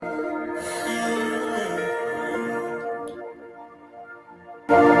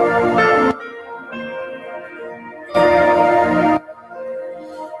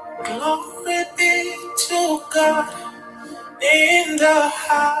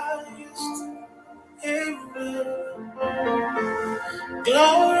Amen.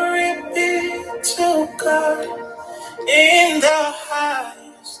 Glory be to God in the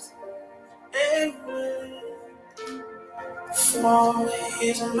highest. Amen. For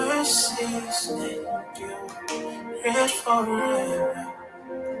his mercies endure forever.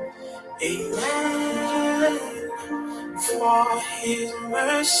 Amen. For his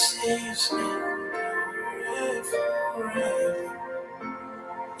mercies endure forever.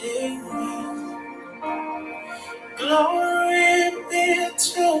 Amen. Glory be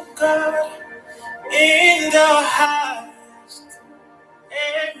to God in the highest.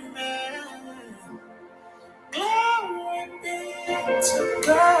 Amen. Glory be to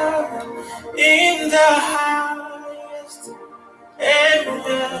God in the highest.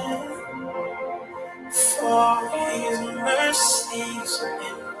 Amen. For his mercies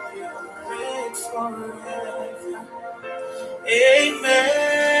endure forever.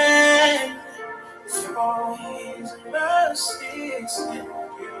 Amen. For his mercies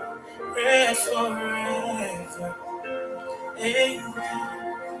endure forever. Amen.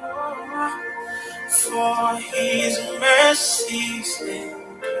 For his mercies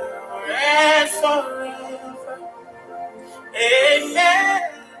endure forever. Amen.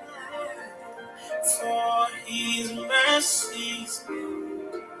 For his mercies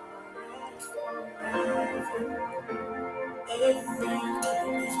endure forever.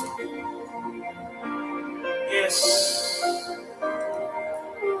 Amen. Yes.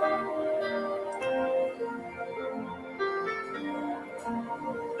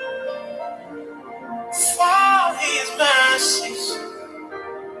 For his mercies.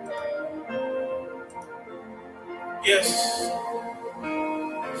 Yes.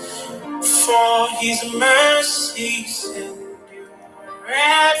 For his mercies endure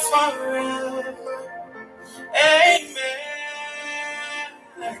forever. Amen.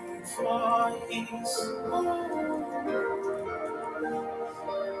 For his.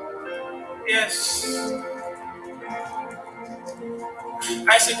 Yes.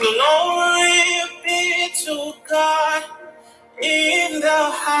 I say glory be to God in the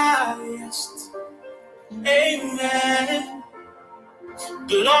highest. Amen.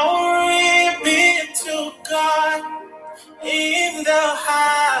 Glory be to God in the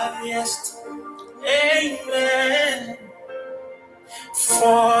highest. Amen.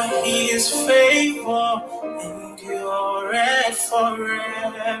 For his favor endureth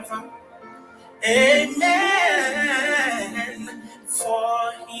forever. Amen.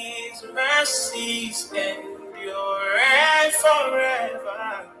 For his mercies endureth forever.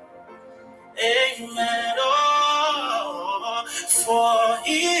 Amen. Oh, for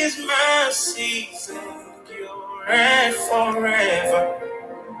his mercies endure forever.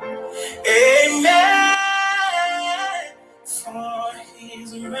 Amen. For his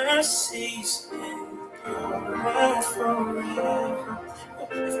mercies endure forever.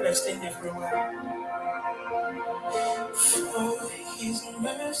 Let's stay there for a while. For his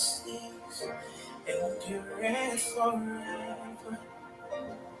mercies endure forever.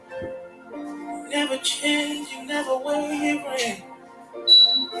 Never changing, never wavering,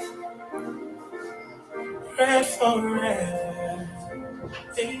 right forever.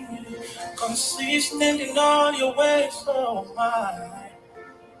 Amen. Consistent in all your ways, oh my.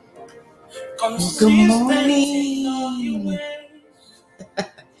 Consistent in all your ways.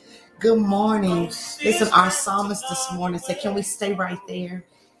 Good morning. Listen, our psalmist this morning said, can we stay right there?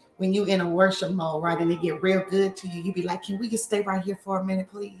 When you in a worship mode, right, and it get real good to you, you be like, can we just stay right here for a minute,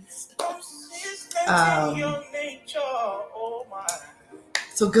 please?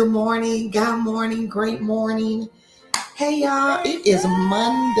 So good morning, great morning. Hey y'all, it is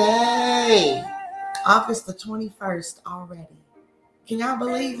Monday, August the 21st already. Can y'all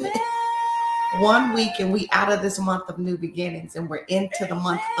believe it? 1 week and we out of this month of new beginnings and we're into the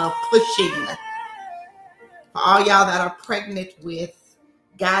month of pushing. For all y'all that are pregnant with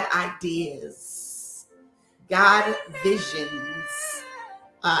God ideas, God visions,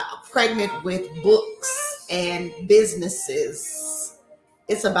 pregnant with books and businesses,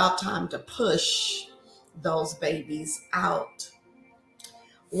 it's about time to push those babies out.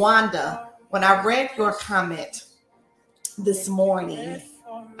 Wanda, when I read your comment this morning,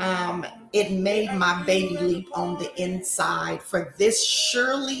 it made my baby leap on the inside. For this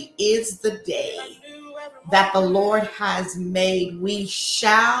surely is the day that the Lord has made. We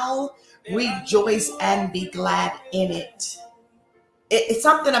shall rejoice and be glad in it. It's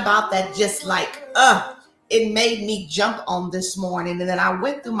something about that just like, it made me jump on this morning. And then I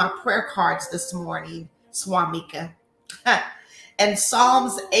went through my prayer cards this morning, Swamika. And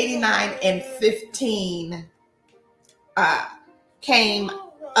Psalms 89 and 15 came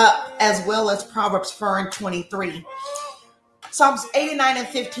as well as Proverbs 4 and 23. Psalms 89 and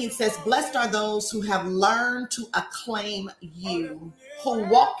 15 says, blessed are those who have learned to acclaim you, who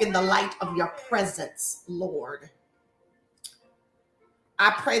walk in the light of your presence, Lord.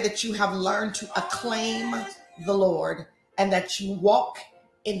 I pray that you have learned to acclaim the Lord and that you walk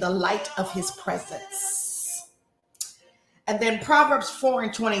in the light of his presence. And then Proverbs 4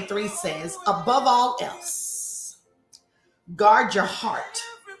 and 23 says, above all else, guard your heart,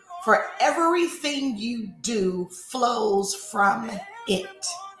 for everything you do flows from it.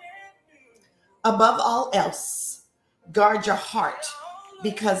 Above all else, guard your heart,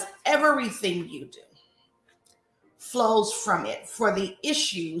 because everything you do flows from it, for the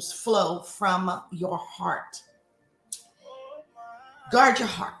issues flow from your heart. Guard your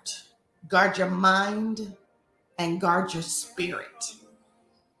heart, guard your mind, and guard your spirit.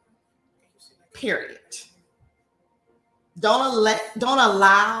 Period. Don't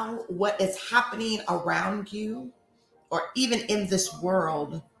allow what is happening around you or even in this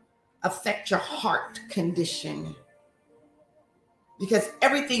world affect your heart condition, because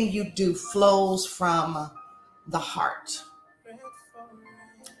everything you do flows from the heart.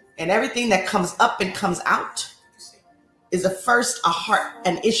 And everything that comes up and comes out is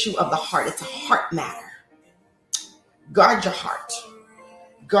an issue of the heart. It's a heart matter. Guard your heart.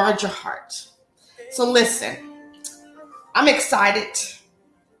 Guard your heart. So listen, I'm excited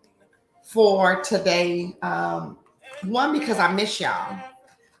for today. One, because I miss y'all.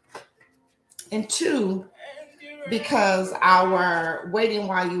 And two, because our Waiting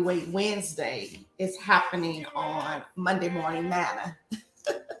While You Wait Wednesday is happening on Monday Morning Manna.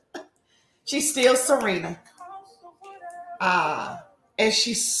 She's still Sarina. And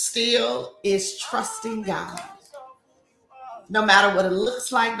she still is trusting God. No matter what it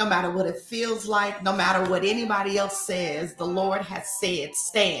looks like, no matter what it feels like, no matter what anybody else says, the Lord has said,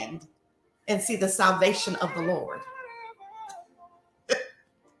 stand and see the salvation of the Lord.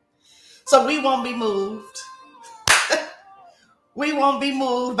 So we won't be moved. We won't be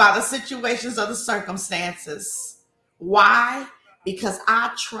moved by the situations or the circumstances. Why? Because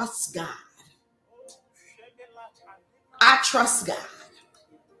I trust God. I trust God.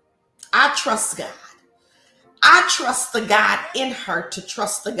 I trust God. I trust the God in her to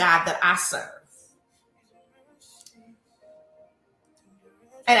trust the God that I serve.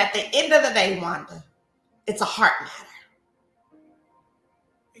 And at the end of the day, Wanda, it's a heart matter.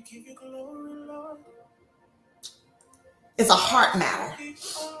 It's a heart matter.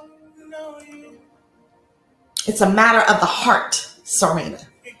 It's a matter of the heart, Sarina.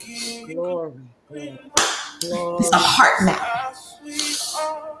 Glory, glory, glory. It's a heart matter.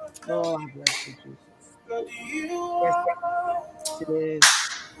 Oh, I bless you, Jesus. Yes, it is.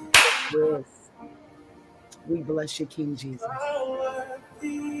 Yes. We bless you, King Jesus.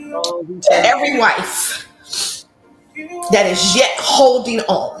 Oh, we To every wife that is yet holding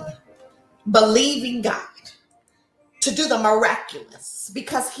on, believing God to do the miraculous,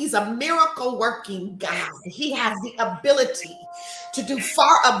 because he's a miracle working God. He has the ability to do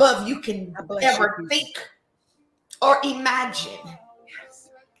far above you can ever think or imagine.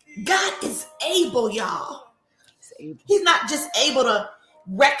 God is able, y'all. He's not just able to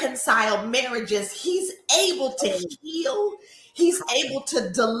reconcile marriages. He's able to heal. He's able to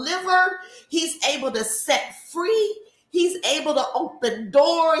deliver. He's able to set free. He's able to open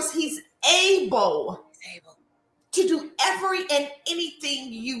doors. He's able to do every and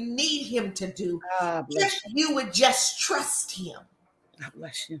anything you need him to do. If you would just trust him. I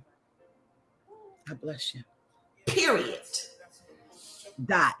bless you. I bless you. Period.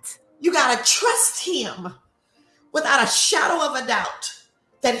 Dot. You got to trust him without a shadow of a doubt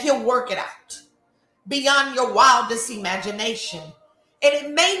that he'll work it out beyond your wildest imagination. And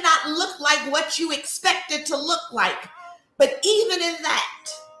it may not look like what you expect it to look like, but even in that,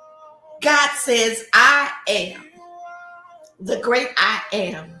 God says, I am the great I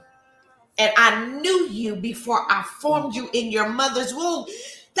am. And I knew you before I formed you in your mother's womb.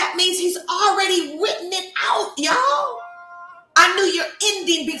 That means he's already written it out, y'all. I knew your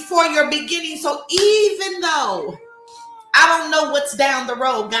ending before your beginning. So even though I don't know what's down the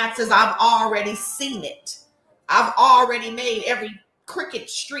road, God says, I've already seen it. I've already made every crooked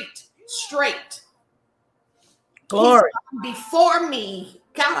street straight. Glory. Before me,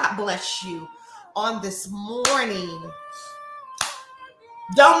 God, I bless you on this morning.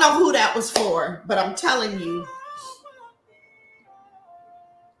 Don't know who that was for, but I'm telling you,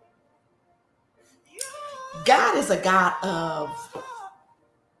 God is a God of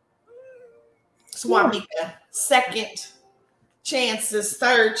Swamika, second chances,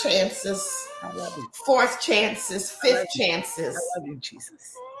 third chances, I love you. fourth chances, I love fifth you. chances. I love you,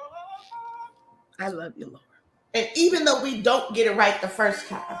 Jesus. I love you, Lord. And even though we don't get it right the first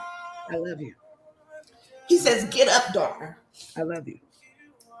time, I love you. he says, get up, daughter. I love you.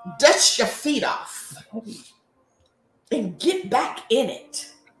 Dust your feet off I love you. and get back in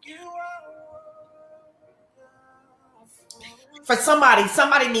it. For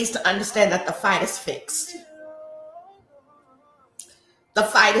somebody needs to understand that the fight is fixed. The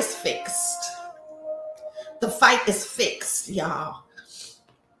fight is fixed. The fight is fixed, y'all.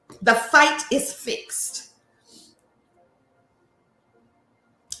 The fight is fixed.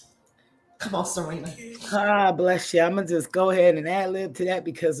 Come on, Sarina. Ah, bless you. I'm going to just go ahead and ad lib to that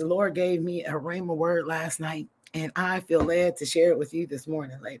because the Lord gave me a rhema word last night, and I feel led to share it with you this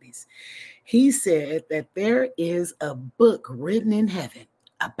morning, ladies. He said that there is a book written in heaven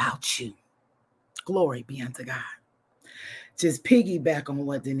about you. Glory be unto God. Just piggyback on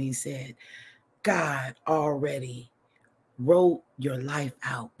what Denise said. God already wrote your life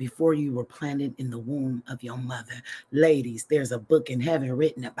out before you were planted in the womb of your mother. Ladies, there's a book in heaven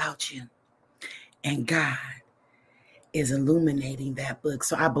written about you. And God is illuminating that book.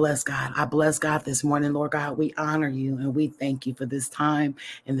 So I bless God. I bless God this morning, Lord God. We honor you and we thank you for this time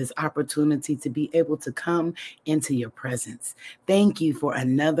and this opportunity to be able to come into your presence. Thank you for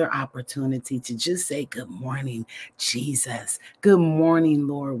another opportunity to just say good morning, Jesus. Good morning,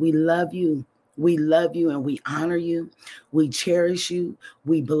 Lord. We love you. We love you and we honor you. We cherish you.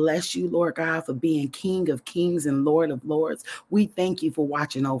 We bless you, Lord God, for being King of Kings and Lord of Lords. We thank you for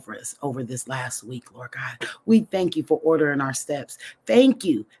watching over us over this last week, Lord God. We thank you for ordering our steps. Thank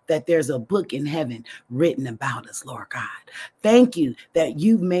you that there's a book in heaven written about us, Lord God. Thank you that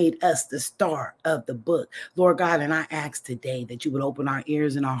you've made us the star of the book, Lord God. And I ask today that you would open our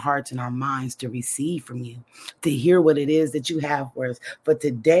ears and our hearts and our minds to receive from you, to hear what it is that you have for us. For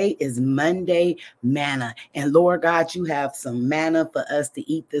today is Monday manna. And Lord God, you have some manna for us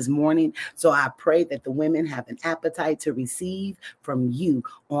to eat this morning. So I pray that the women have an appetite to receive from you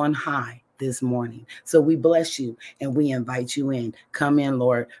on high this morning. So we bless you and we invite you in. Come in,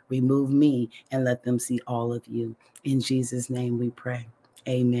 Lord, remove me and let them see all of you. In Jesus' name we pray.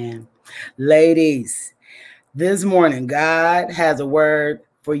 Amen. Ladies, this morning, God has a word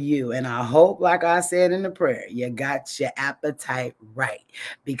for you. And I hope, like I said in the prayer, you got your appetite right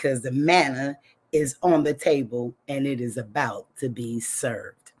because the manna is on the table and it is about to be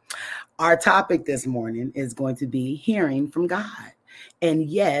served. Our topic this morning is going to be hearing from God. And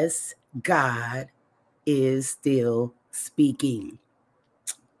yes, God is still speaking.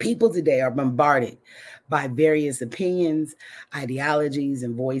 People today are bombarded by various opinions, ideologies,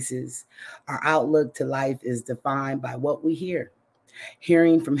 and voices. Our outlook to life is defined by what we hear.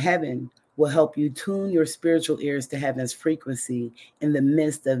 Hearing from heaven will help you tune your spiritual ears to heaven's frequency in the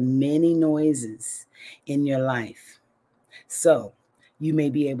midst of many noises in your life. So you may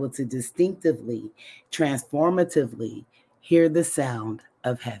be able to distinctively, transformatively hear the sound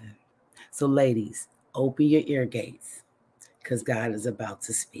of heaven. So ladies, open your ear gates because God is about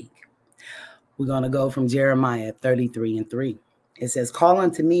to speak. We're going to go from Jeremiah 33:3. It says, call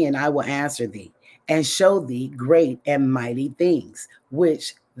unto me and I will answer thee and show thee great and mighty things,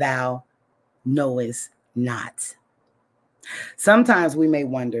 which thou knowest not. Sometimes we may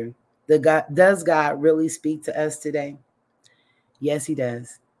wonder, does God really speak to us today? Yes, he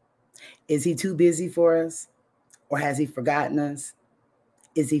does. Is he too busy for us? Or has he forgotten us?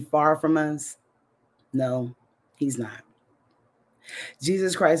 Is he far from us? No, he's not.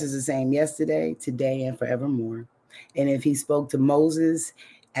 Jesus Christ is the same yesterday, today, and forevermore. And if he spoke to Moses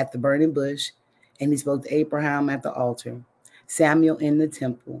at the burning bush, and he spoke to Abraham at the altar, Samuel in the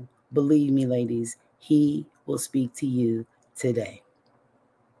temple, believe me, ladies, he will speak to you today.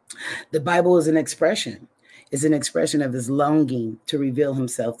 The Bible is an expression. It's an expression of his longing to reveal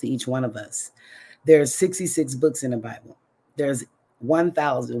himself to each one of us. There's 66 books in the Bible. There's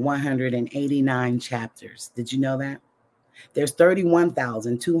 1,189 chapters. Did you know that? There's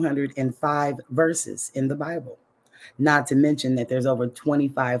 31,205 verses in the Bible. Not to mention that there's over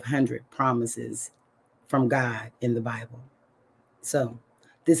 2,500 promises from God in the Bible. So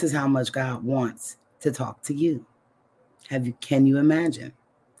this is how much God wants to talk to you. Can you imagine?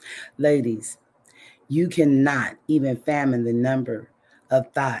 Ladies, you cannot even fathom the number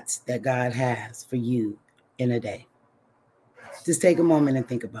of thoughts that God has for you in a day. Just take a moment and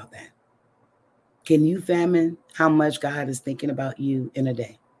think about that. Can you fathom how much God is thinking about you in a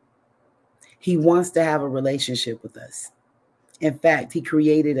day? He wants to have a relationship with us. In fact, he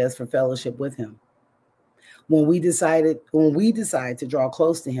created us for fellowship with him. When we decide to draw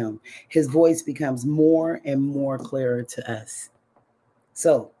close to him, his voice becomes more and more clearer to us.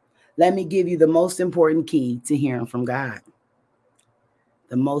 So let me give you the most important key to hearing from God.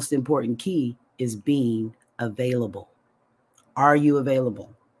 The most important key is being available. Are you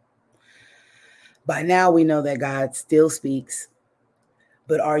available? By now, we know that God still speaks,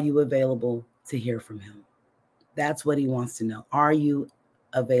 but are you available to hear from him? That's what he wants to know. Are you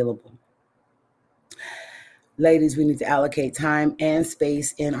available? Ladies, we need to allocate time and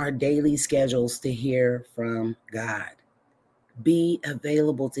space in our daily schedules to hear from God. Be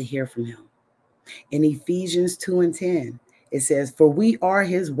available to hear from him. In Ephesians 2:10, it says, "For we are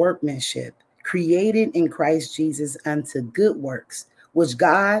his workmanship, created in Christ Jesus unto good works, which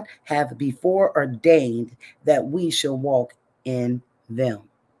God hath before ordained that we shall walk in them."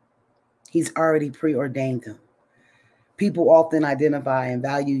 He's already preordained them. People often identify and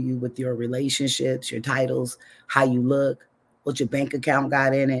value you with your relationships, your titles, how you look, what your bank account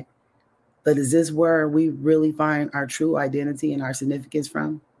got in it. But is this where we really find our true identity and our significance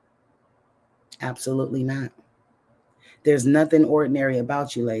from? Absolutely not. There's nothing ordinary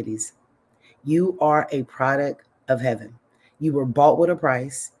about you, ladies. You are a product of heaven. You were bought with a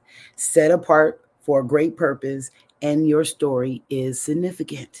price, set apart for a great purpose, and your story is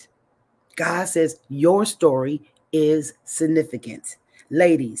significant. God says your story is significant.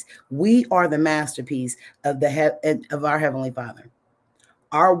 Ladies, we are the masterpiece of our Heavenly Father.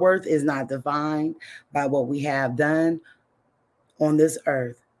 Our worth is not defined by what we have done on this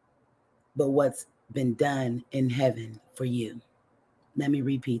earth, but what's been done in heaven for you. Let me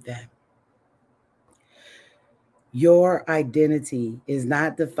repeat that. Your identity is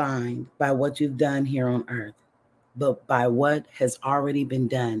not defined by what you've done here on earth, but by what has already been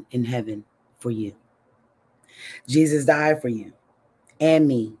done in heaven for you. Jesus died for you and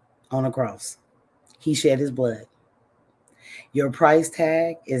me on a cross. He shed his blood. Your price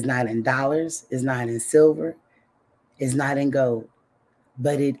tag is not in dollars, is not in silver, is not in gold,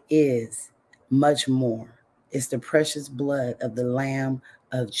 but it is much more. It's the precious blood of the Lamb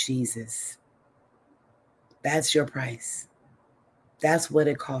of Jesus. That's your price. That's what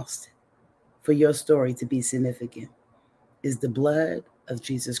it cost for your story to be significant, is the blood of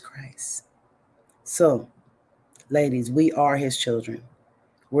Jesus Christ. So, ladies, we are his children.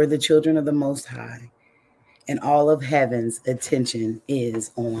 We're the children of the Most High, and all of heaven's attention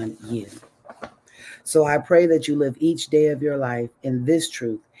is on you. So I pray that you live each day of your life in this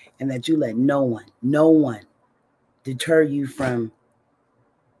truth, and that you let no one deter you from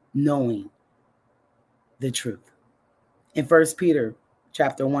knowing the truth. In 1 Peter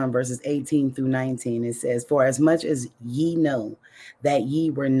chapter 1, verses 18 through 19, it says, "For as much as ye know that ye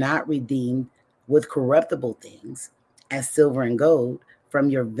were not redeemed with corruptible things, as silver and gold, from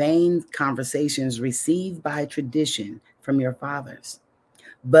your vain conversations received by tradition from your fathers,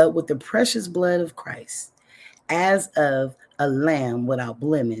 but with the precious blood of Christ, as of a lamb without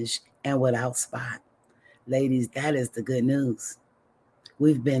blemish and without spot." Ladies, that is the good news.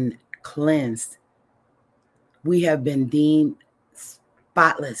 We've been cleansed. We have been deemed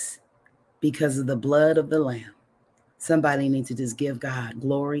spotless because of the blood of the Lamb. Somebody needs to just give God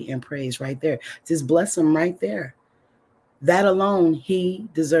glory and praise right there. Just bless him right there. That alone, he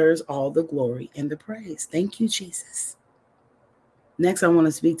deserves all the glory and the praise. Thank you, Jesus. Next, I want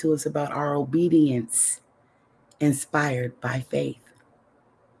to speak to us about our obedience inspired by faith.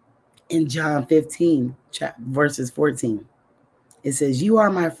 In John 15, verses 14, it says, "You are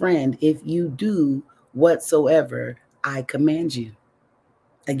my friend if you do whatsoever I command you."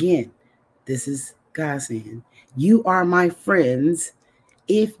 Again, this is God saying, "You are my friends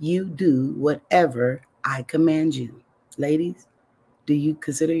if you do whatever I command you." Ladies, do you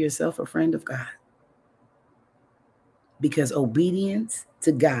consider yourself a friend of God? Because obedience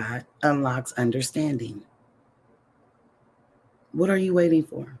to God unlocks understanding. What are you waiting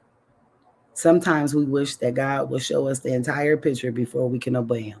for? Sometimes we wish that God will show us the entire picture before we can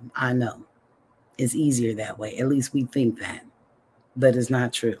obey him. I know. It's easier that way. At least we think that. But it's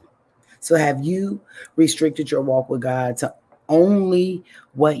not true. So have you restricted your walk with God to only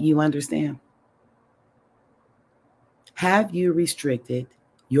what you understand? Have you restricted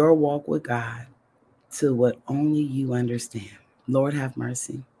your walk with God to what only you understand? Lord have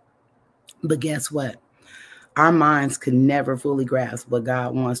mercy. But guess what? Our minds could never fully grasp what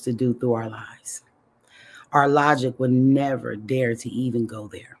God wants to do through our lives. Our logic would never dare to even go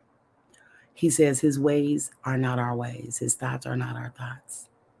there. He says his ways are not our ways. His thoughts are not our thoughts.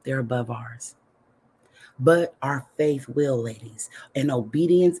 They're above ours. But our faith will, ladies. And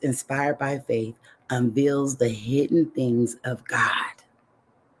obedience inspired by faith unveils the hidden things of God.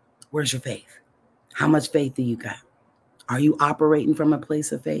 Where's your faith? How much faith do you got? Are you operating from a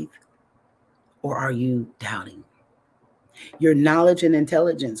place of faith? Or are you doubting? Your knowledge and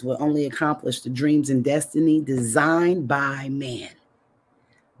intelligence will only accomplish the dreams and destiny designed by man.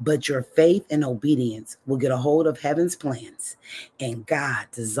 But your faith and obedience will get a hold of heaven's plans and God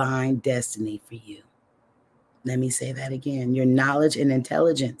designed destiny for you. Let me say that again. Your knowledge and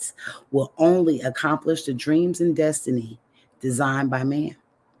intelligence will only accomplish the dreams and destiny designed by man.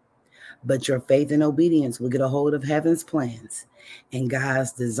 But your faith and obedience will get a hold of heaven's plans and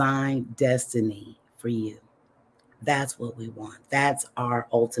God's designed destiny for you. That's what we want. That's our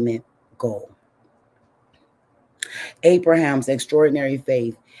ultimate goal. Abraham's extraordinary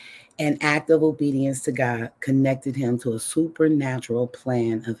faith and act of obedience to God connected him to a supernatural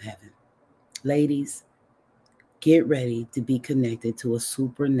plan of heaven. Ladies, get ready to be connected to a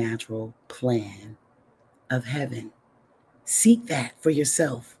supernatural plan of heaven. Seek that for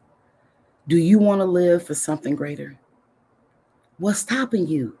yourself. Do you want to live for something greater? What's stopping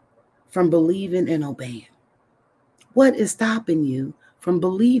you from believing and obeying? What is stopping you from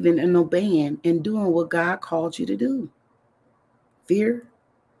believing and obeying and doing what God called you to do? Fear,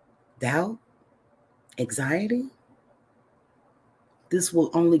 doubt, anxiety? This will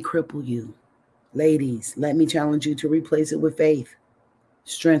only cripple you. Ladies, let me challenge you to replace it with faith,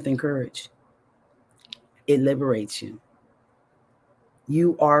 strength, and courage. It liberates you.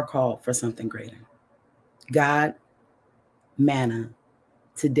 You are called for something greater. God, manna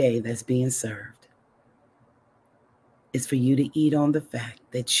today that's being served is for you to eat on the fact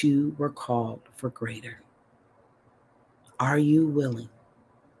that you were called for greater. Are you willing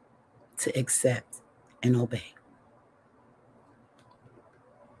to accept and obey?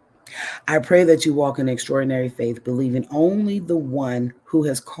 I pray that you walk in extraordinary faith, believing only the one who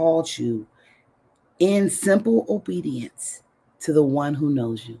has called you in simple obedience to the one who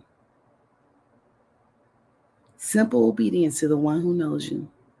knows you. Simple obedience to the one who knows you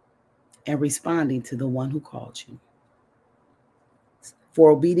and responding to the one who called you. For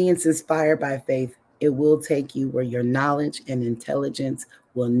obedience inspired by faith, it will take you where your knowledge and intelligence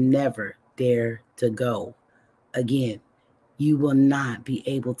will never dare to go. Again, you will not be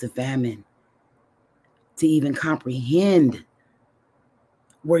able to fathom, to even comprehend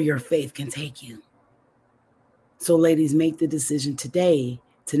where your faith can take you. So, ladies, make the decision today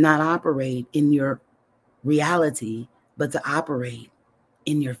to not operate in your reality, but to operate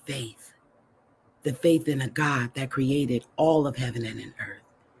in your faith. The faith in a God that created all of heaven and earth.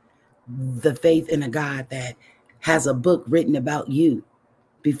 The faith in a God that has a book written about you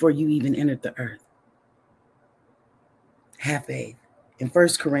before you even entered the earth. Have faith. In 1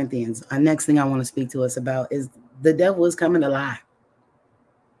 Corinthians, our next thing I want to speak to us about is the devil is coming to lie.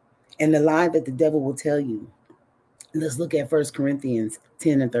 And the lie that the devil will tell you. Let's look at 1 Corinthians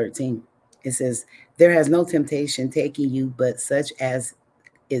 10 and 13. It says, there has no temptation taking you but such as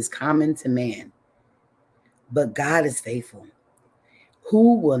is common to man. But God is faithful,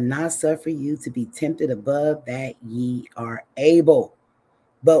 who will not suffer you to be tempted above that ye are able,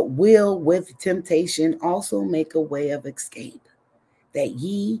 but will with temptation also make a way of escape, that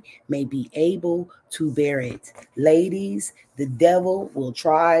ye may be able to bear it. Ladies, the devil will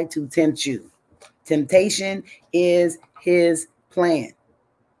try to tempt you. Temptation is his plan.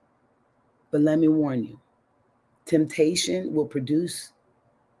 But let me warn you, temptation will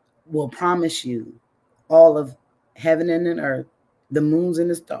promise you all of heaven and an earth, the moons and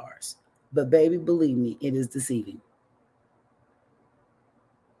the stars. But baby, believe me, it is deceiving.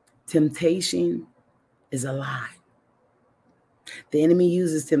 Temptation is a lie. The enemy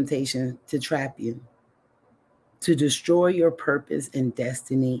uses temptation to trap you, to destroy your purpose and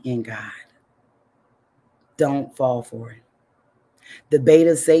destiny in God. Don't fall for it. The bait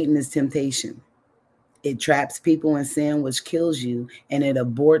of Satan is temptation. It traps people in sin, which kills you, and it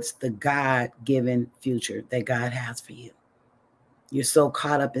aborts the God-given future that God has for you. You're so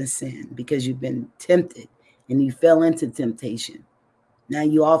caught up in sin because you've been tempted and you fell into temptation. Now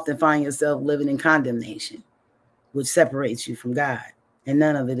you often find yourself living in condemnation, which separates you from God, and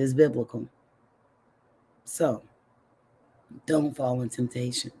none of it is biblical. So don't fall in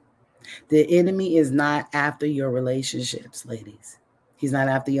temptation. The enemy is not after your relationships, ladies. He's not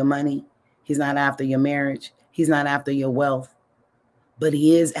after your money. He's not after your marriage. He's not after your wealth. But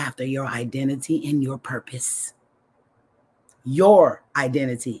he is after your identity and your purpose. Your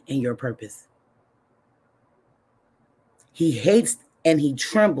identity and your purpose. He hates and he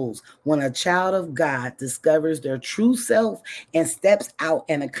trembles when a child of God discovers their true self and steps out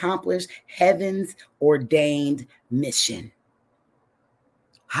and accomplishes heaven's ordained mission.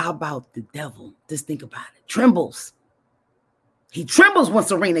 How about the devil? Just think about it. Trembles. He trembles when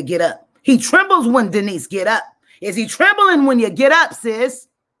Sarina get up. He trembles when Denise get up. Is he trembling when you get up, sis?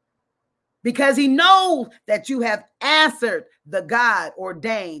 because he knows that you have answered the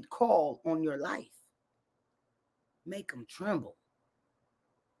God-ordained call on your life. Make him tremble.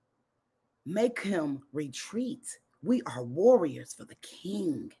 Make him retreat. We are warriors for the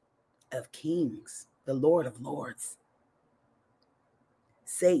King of Kings, the Lord of Lords.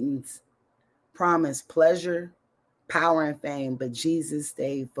 Satan's promised pleasure, power, and fame, but Jesus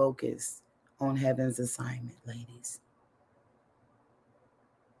stayed focused on heaven's assignment, ladies.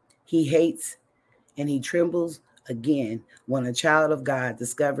 He hates and he trembles again when a child of God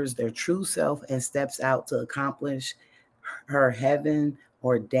discovers their true self and steps out to accomplish her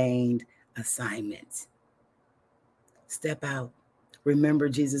heaven-ordained assignment. Step out. Remember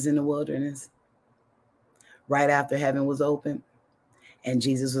Jesus in the wilderness? Right after heaven was opened and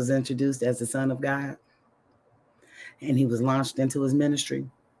Jesus was introduced as the Son of God and he was launched into his ministry,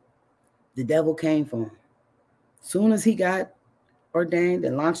 the devil came for him. Soon as he got ordained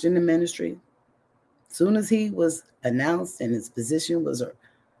and launched into ministry, soon as he was announced and his position was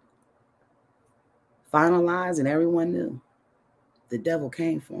finalized and everyone knew, the devil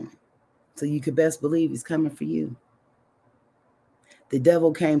came for him. So you could best believe he's coming for you. The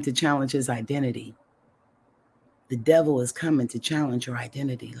devil came to challenge his identity. The devil is coming to challenge your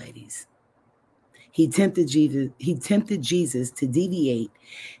identity, ladies. He tempted Jesus to deviate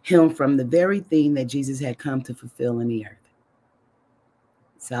him from the very thing that Jesus had come to fulfill in the earth.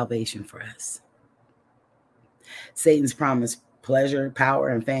 Salvation for us. Satan's promised pleasure, power,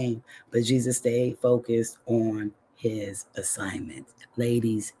 and fame, but Jesus stayed focused on his assignment.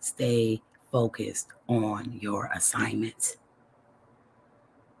 Ladies, stay focused on your assignment.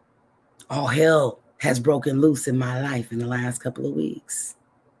 All hell has broken loose in my life in the last couple of weeks.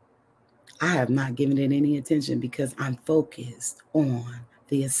 I have not given it any attention because I'm focused on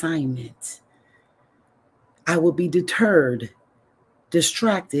the assignment. I would be deterred,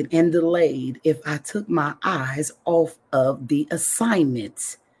 distracted, and delayed if I took my eyes off of the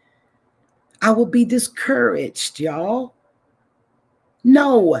assignment. I will be discouraged, y'all.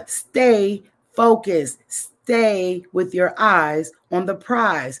 No, stay focused. Stay with your eyes on the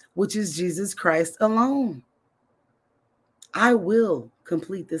prize, which is Jesus Christ alone. I will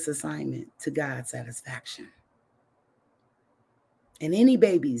complete this assignment to God's satisfaction. And any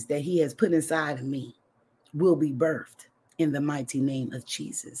babies that he has put inside of me will be birthed in the mighty name of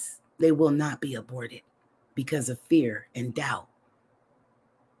Jesus. They will not be aborted because of fear and doubt.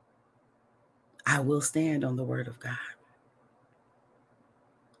 I will stand on the word of God.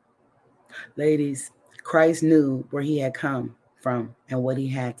 Ladies, Christ knew where he had come from and what he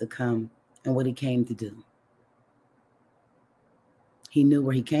had to come and what he came to do. He knew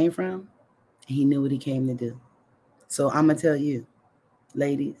where he came from and he knew what he came to do. So I'm going to tell you,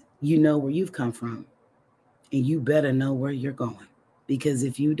 ladies, you know where you've come from and you better know where you're going, because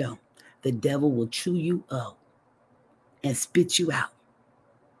if you don't, the devil will chew you up and spit you out.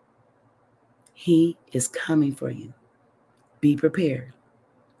 He is coming for you. Be prepared.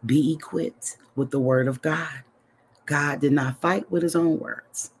 Be equipped with the word of God. God did not fight with his own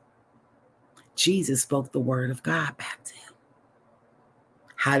words. Jesus spoke the word of God back to him.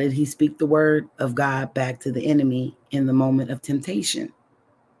 How did he speak the word of God back to the enemy in the moment of temptation?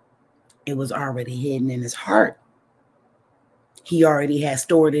 It was already hidden in his heart. He already had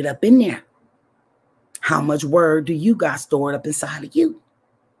stored it up in there. How much word do you got stored up inside of you?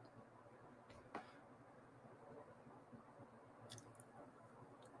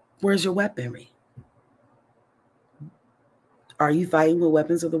 Where's your weaponry? Are you fighting with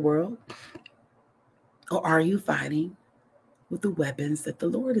weapons of the world? Or are you fighting with the weapons that the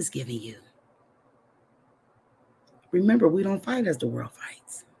Lord is giving you? Remember, we don't fight as the world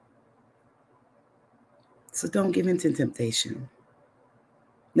fights. So don't give in to temptation.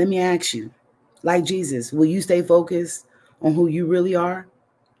 Let me ask you, like Jesus, will you stay focused on who you really are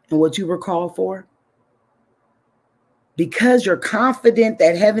and what you were called for? Because you're confident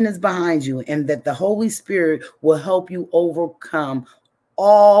that heaven is behind you and that the Holy Spirit will help you overcome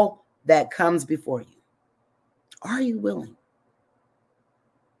all that comes before you. Are you willing?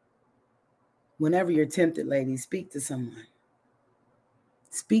 Whenever you're tempted, ladies, speak to someone.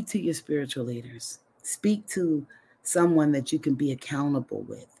 Speak to your spiritual leaders. Speak to someone that you can be accountable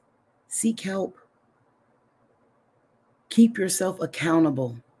with. Seek help. Keep yourself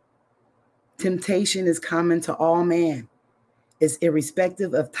accountable. Temptation is common to all men. It's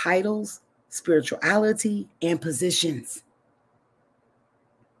irrespective of titles, spirituality, and positions.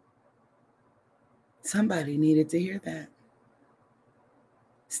 Somebody needed to hear that.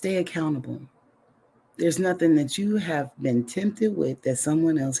 Stay accountable. There's nothing that you have been tempted with that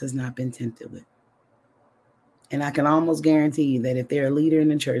someone else has not been tempted with. And I can almost guarantee you that if they're a leader in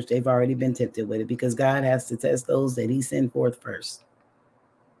the church, they've already been tempted with it, because God has to test those that he sent forth first.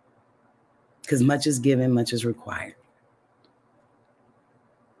 Because much is given, much is required.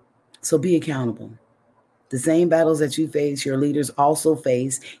 So be accountable. The same battles that you face, your leaders also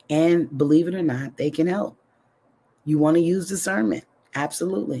face, and believe it or not, they can help. You want to use discernment?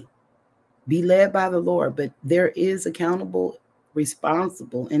 Absolutely. Be led by the Lord, but there is accountable,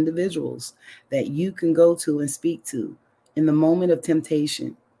 responsible individuals that you can go to and speak to in the moment of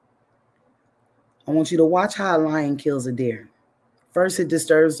temptation. I want you to watch how a lion kills a deer. First, it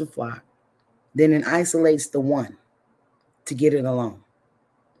disturbs the flock. Then it isolates the one to get it alone.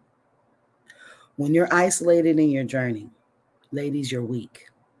 When you're isolated in your journey, ladies, you're weak.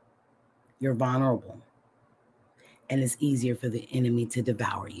 You're vulnerable. And it's easier for the enemy to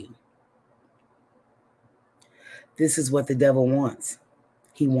devour you. This is what the devil wants.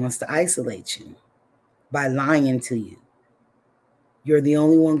 He wants to isolate you by lying to you. You're the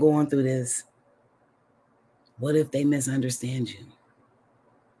only one going through this. What if they misunderstand you?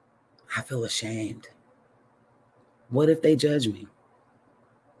 I feel ashamed. What if they judge me?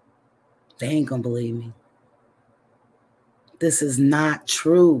 They ain't gonna believe me. This is not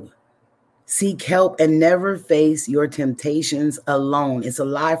true. Seek help and never face your temptations alone. It's a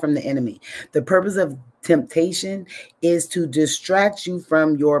lie from the enemy. The purpose of temptation is to distract you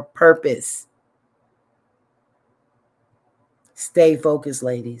from your purpose. Stay focused,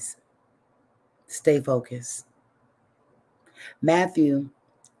 ladies. Stay focused. Matthew,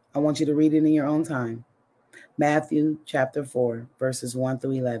 I want you to read it in your own time. Matthew chapter 4, verses 1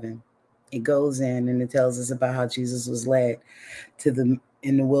 through 11. It goes in and it tells us about how Jesus was led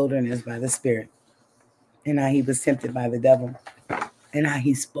in the wilderness by the Spirit, and how he was tempted by the devil, and how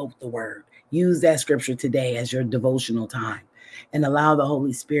he spoke the word. Use that scripture today as your devotional time and allow the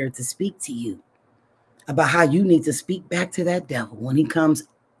Holy Spirit to speak to you about how you need to speak back to that devil when he comes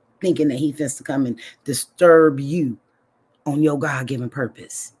thinking that he wants to come and disturb you on your God-given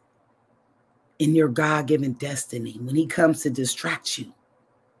purpose, in your God-given destiny. When he comes to distract you,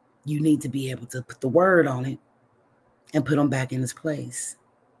 you need to be able to put the word on it and put him back in his place.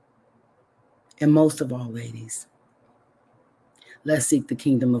 And most of all, ladies, let's seek the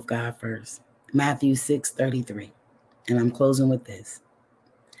kingdom of God first. Matthew 6:33. And I'm closing with this.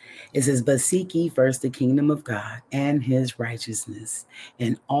 It says, but seek ye first the kingdom of God and his righteousness,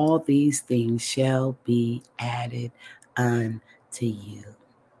 and all these things shall be added unto you.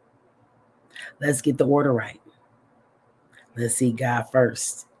 Let's get the order right. Let's seek God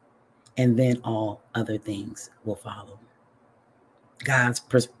first, and then all other things will follow. God's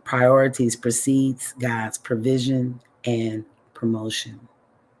priorities precedes God's provision and promotion.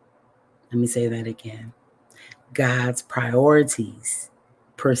 Let me say that again. God's priorities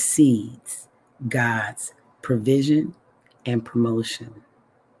precedes God's provision and promotion.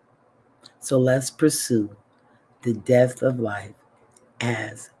 So let's pursue the depth of life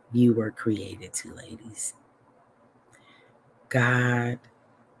as you were created to, ladies. God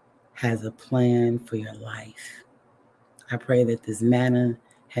has a plan for your life. I pray that this manna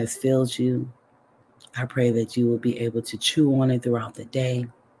has filled you. I pray that you will be able to chew on it throughout the day.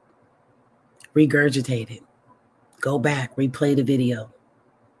 Regurgitate it. Go back, replay the video.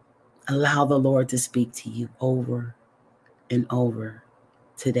 Allow the Lord to speak to you over and over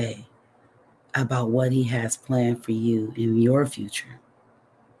today about what he has planned for you in your future,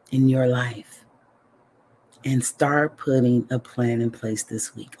 in your life. And start putting a plan in place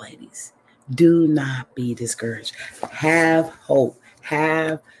this week, ladies. Do not be discouraged. Have hope.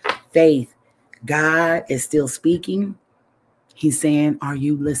 Have faith. God is still speaking. He's saying, are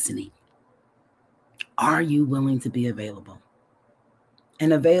you listening? Are you willing to be available?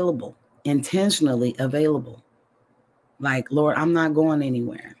 And available, intentionally available. Like, Lord, I'm not going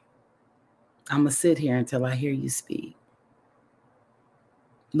anywhere. I'm going to sit here until I hear you speak.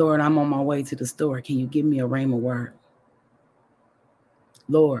 Lord, I'm on my way to the store. Can you give me a rhema word?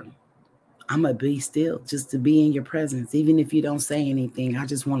 Lord, I'm going to be still just to be in your presence. Even if you don't say anything, I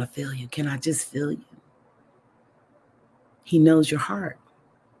just want to feel you. Can I just feel you? He knows your heart.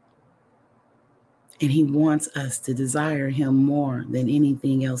 And he wants us to desire him more than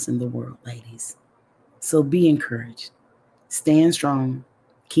anything else in the world, ladies. So be encouraged. Stand strong.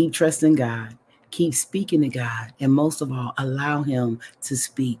 Keep trusting God. Keep speaking to God. And most of all, allow him to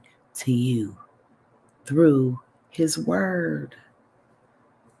speak to you through his word.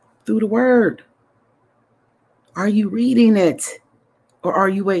 Through the word. Are you reading it? Or are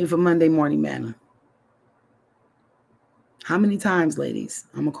you waiting for Monday morning manna? How many times, ladies,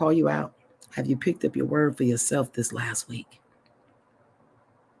 I'm going to call you out, have you picked up your word for yourself this last week?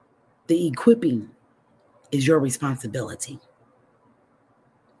 The equipping is your responsibility.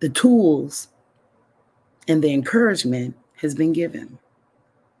 The tools and the encouragement has been given.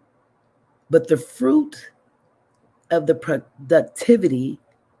 But the fruit of the productivity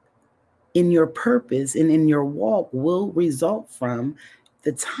in your purpose and in your walk will result from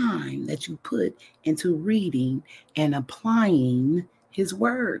the time that you put into reading and applying his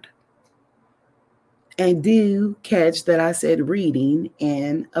word. And do catch that I said reading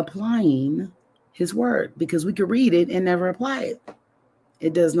and applying his word, because we could read it and never apply it.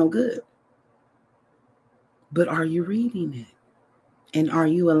 It does no good. But are you reading it? And are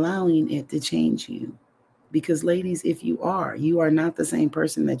you allowing it to change you? Because ladies, if you are not the same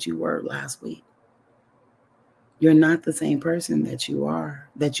person that you were last week. You're not the same person that you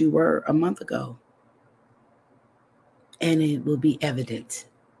were a month ago. And it will be evident.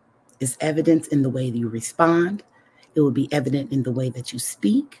 It's evident in the way that you respond. It will be evident in the way that you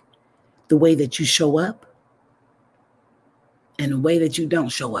speak, the way that you show up, and the way that you don't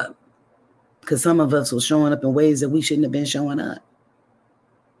show up. Because some of us were showing up in ways that we shouldn't have been showing up.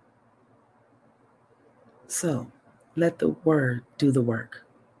 So let the word do the work.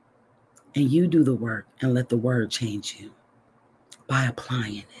 And you do the work and let the word change you by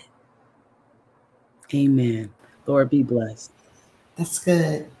applying it. Amen. Lord, be blessed. That's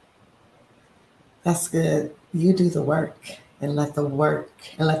good. That's good. You do the work and let the word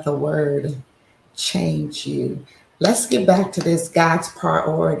change you. Let's get back to this. God's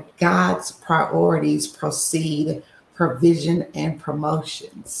priorities precede provision and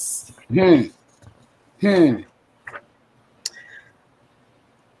promotions.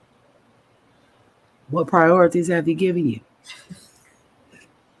 What priorities have he given you?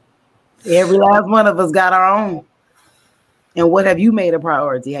 Every last one of us got our own. And what have you made a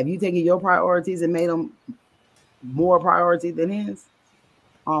priority? Have you taken your priorities and made them more priority than his?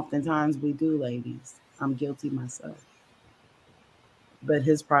 Oftentimes we do, ladies. I'm guilty myself. But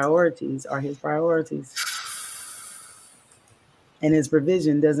his priorities are his priorities. And his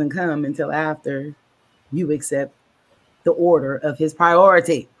provision doesn't come until after you accept the order of his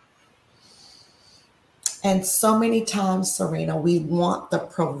priority. And so many times, Sarina, we want the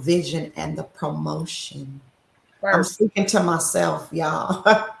provision and the promotion. First. I'm speaking to myself, y'all.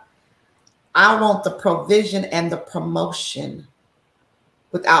 I want the provision and the promotion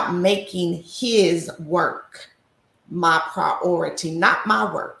without making his work my priority, not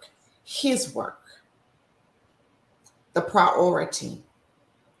my work, his work, the priority.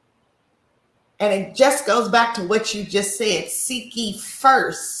 And it just goes back to what you just said. Seek ye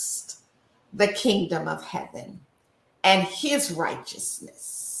first the kingdom of heaven and his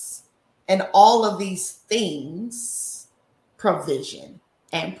righteousness, and all of these things, provision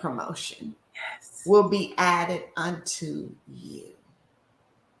and promotion, will be added unto you.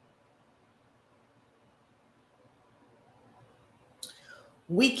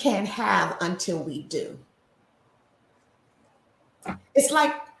 We can't have until we do. It's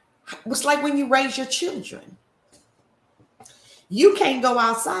like when you raise your children. You can't go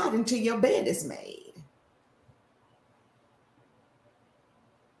outside until your bed is made.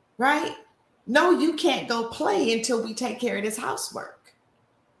 Right? No, you can't go play until we take care of this housework.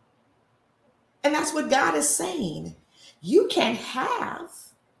 And that's what God is saying. You can have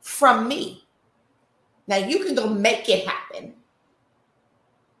from me. Now, you can go make it happen,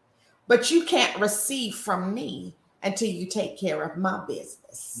 but you can't receive from me until you take care of my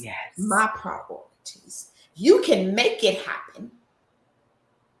business, yes, my priorities. You can make it happen,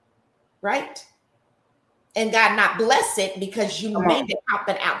 right? And God not bless it because you made it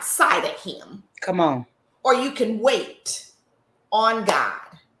happen outside of him. Come on. Or you can wait on God.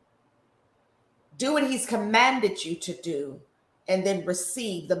 Do what he's commanded you to do, and then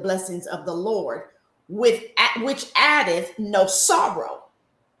receive the blessings of the Lord, which addeth no sorrow.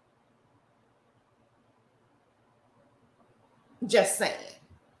 Just saying.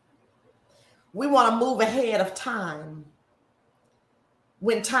 We want to move ahead of time.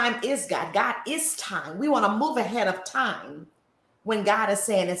 When time is God. God is time. We want to move ahead of time when God is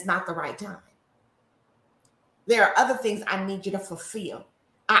saying it's not the right time. There are other things I need you to fulfill.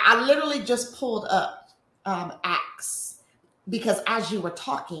 I literally just pulled up Acts, because as you were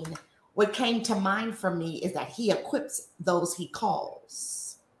talking, what came to mind for me is that he equips those he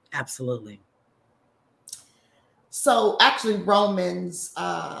calls. Absolutely. So actually Romans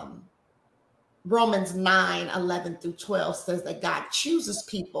 9:11-12 says that God chooses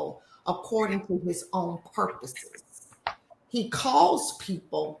people according to his own purposes. He calls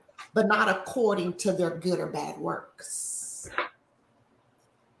people, but not according to their good or bad works.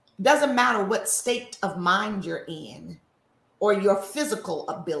 Doesn't matter what state of mind you're in or your physical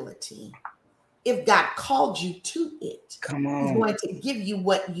ability. if God called you to it, Come on. He's going to give you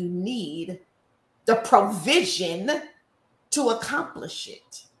what you need, the provision to accomplish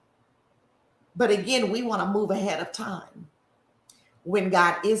it. But again, we want to move ahead of time when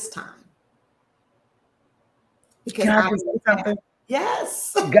God is time. Because Can I just say something?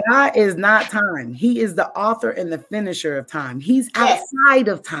 Yes. God is not time. He is the author and the finisher of time. He's outside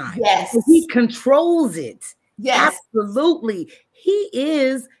of time. Yes. He controls it. Yes. Absolutely. He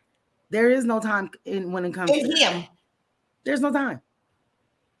is. There is no time when it comes to Him. There's no time.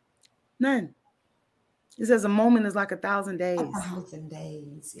 None. It says a moment is like 1,000 days. 1,000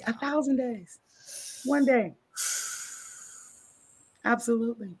 days. Yeah. 1,000 days. One day.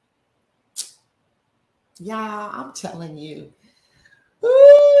 Absolutely. Yeah, I'm telling you.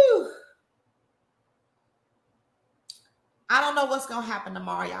 Woo! I don't know what's gonna happen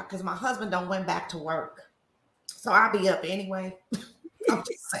tomorrow, y'all, because my husband don't went back to work, so I'll be up anyway. I'm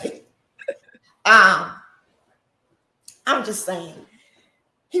just saying. I'm just saying.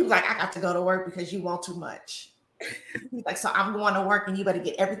 He was like, I got to go to work because you want too much. He's like, so I'm going to work, and you better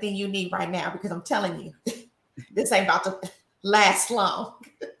get everything you need right now because I'm telling you, this ain't about to last long.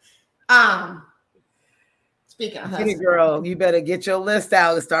 Speaking of husband, girl, you better get your list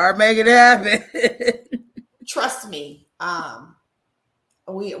out and start making it happen. Trust me,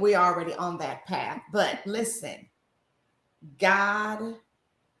 we already on that path. But listen, God,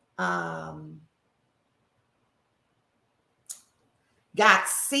 God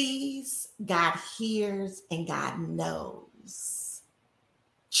sees, God hears, and God knows.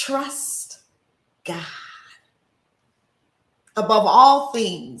 Trust God. Above all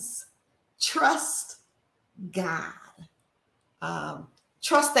things, trust God.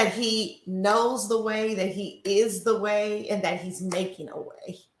 Trust that He knows the way, that He is the way, and that He's making a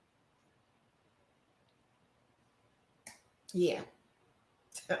way. Yeah.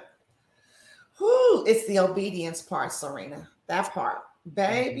 Whew, it's the obedience part, Sarina. That part.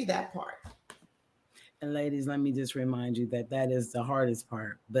 Baby, that part. And ladies, let me just remind you that that is the hardest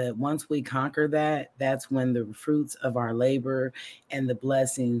part. But once we conquer that, that's when the fruits of our labor and the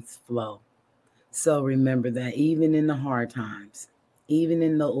blessings flow. So remember that even in the hard times, even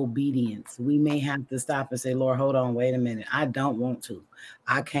in the obedience, we may have to stop and say, Lord, hold on, wait a minute. I don't want to.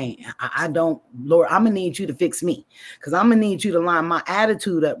 I can't. I don't. Lord, I'm going to need you to fix me because I'm going to need you to line my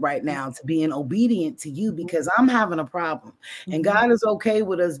attitude up right now to being obedient to you because I'm having a problem. And God is okay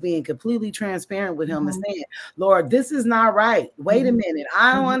with us being completely transparent with Him and saying, Lord, this is not right. Wait a minute.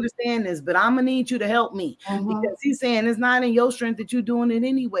 I don't understand this, but I'm going to need you to help me because He's saying it's not in your strength that you're doing it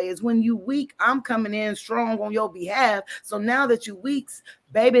anyway. It's when you weak, I'm coming in strong on your behalf. So now that you weak,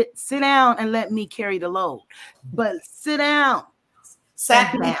 baby, sit down and let me carry the load. But sit down.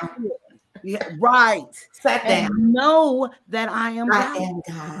 Sat down. Yeah, right. Sat down. And know that I am God. I am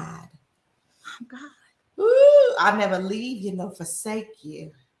God. I'm God. Ooh, I'll never leave you nor forsake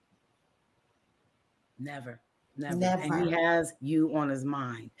you. Never. And He has you on His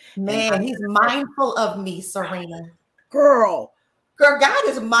mind. Man, He's mindful of me, Sarina. Girl, God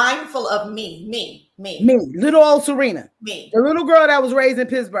is mindful of me. Little old Sarina. Me. The little girl that was raised in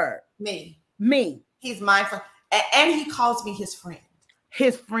Pittsburgh. Me. He's mindful. And He calls me His friend.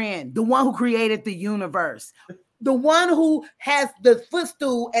 His friend, the one who created the universe. The one who has the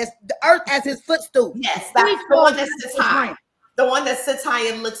footstool as the earth as his footstool. Yes, that's the one that sits high. The one that sits high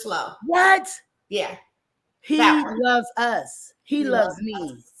and looks low. What? Yeah. He loves us. He loves me.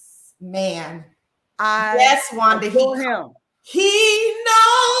 Us. Man. Yes, Wanda. He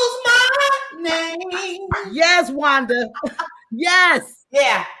knows my name. Yes, Wanda. Yes.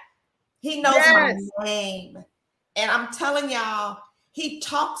 Yeah. He knows my name. And I'm telling y'all, He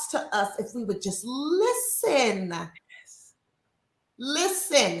talks to us if we would just listen.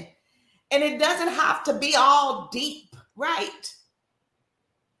 Listen. And it doesn't have to be all deep, right?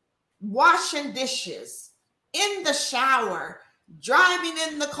 Washing dishes, in the shower, driving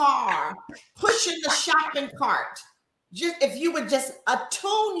in the car, pushing the shopping cart. Just if you would just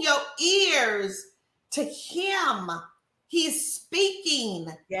attune your ears to Him. He's speaking.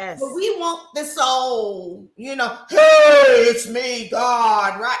 Yes. But we want this old, hey, it's me,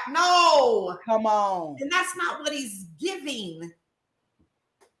 God, right? No. Come on. And that's not what He's giving.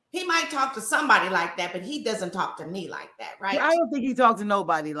 He might talk to somebody like that, but He doesn't talk to me like that, right? I don't think He talks to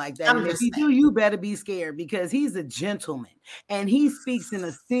nobody like that. And if He do, you better be scared because He's a gentleman and He speaks in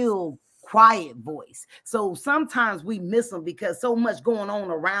a still, quiet voice. So sometimes we miss Him because so much going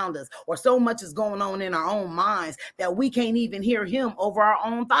on around us or so much is going on in our own minds that we can't even hear Him over our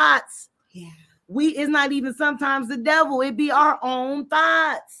own thoughts. Yeah. It's not even sometimes the devil. It be our own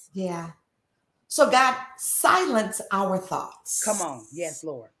thoughts. Yeah. So God, silence our thoughts. Come on. Yes,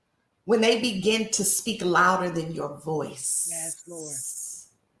 Lord. when they begin to speak louder than your voice. Yes, Lord.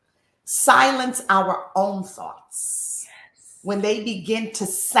 Silence our own thoughts. Yes. When they begin to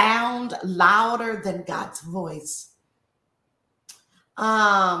sound louder than God's voice.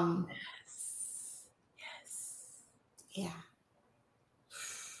 Yes. Yeah.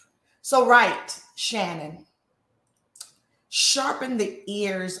 So, right, Shannon, sharpen the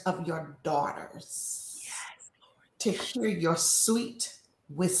ears of your daughters, yes, Lord, to hear your sweet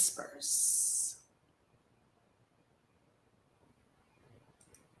whispers.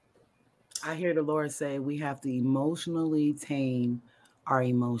 I hear the Lord say we have to emotionally tame our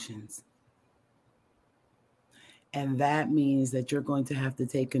emotions. And that means that you're going to have to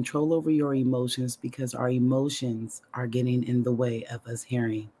take control over your emotions because our emotions are getting in the way of us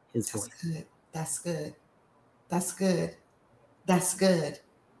hearing his That's voice. good. That's good. That's good. That's good.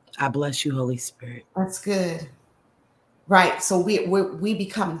 I bless you, Holy Spirit. That's good. Right. So we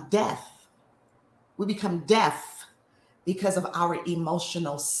become deaf. We become deaf because of our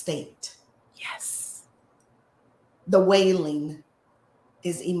emotional state. Yes. The wailing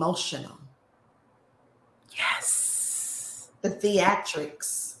is emotional. Yes. The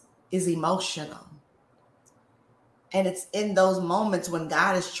theatrics is emotional. And it's in those moments when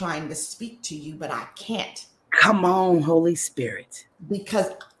God is trying to speak to you, but I can't. Come on, Holy Spirit.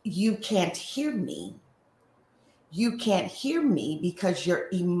 Because you can't hear me. You can't hear me because you're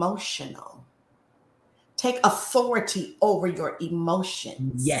emotional. Take authority over your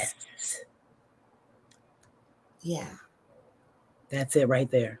emotions. Yes. Yeah. That's it right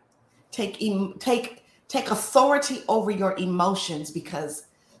there. Take authority over your emotions, because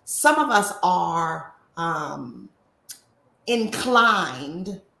some of us are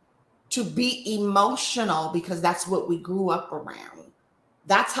inclined to be emotional because that's what we grew up around.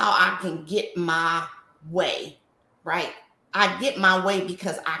 That's how I can get my way, right? I get my way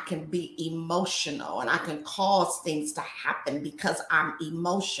because I can be emotional and I can cause things to happen because I'm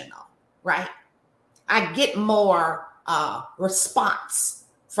emotional, right? I get more response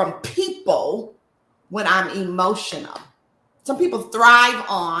from people when I'm emotional. Some people thrive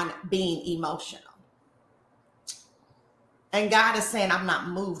on being emotional. And God is saying, I'm not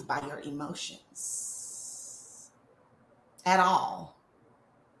moved by your emotions at all.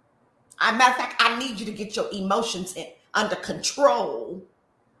 Matter of fact, I need you to get your emotions under control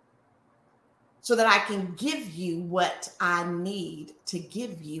so that I can give you what I need to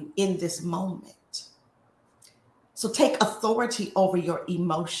give you in this moment. So take authority over your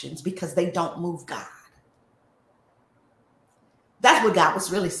emotions because they don't move God. That's what God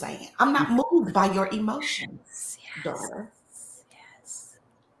was really saying. I'm not moved by your emotions, daughter. Yes.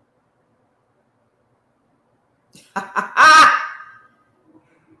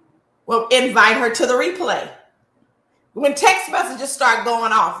 Well, invite her to the replay. When text messages start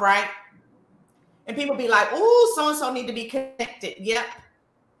going off, right? And people be like, ooh, so-and-so need to be connected. Yep.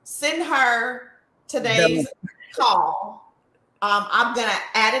 Send her today's call. I'm going to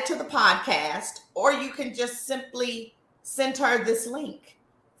add it to the podcast, or you can just simply send her this link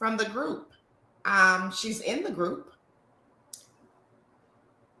from the group. She's in the group.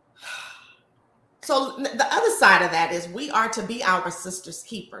 So the other side of that is we are to be our sister's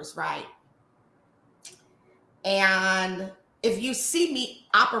keepers, right? And if you see me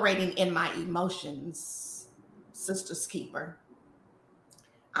operating in my emotions, sister's keeper,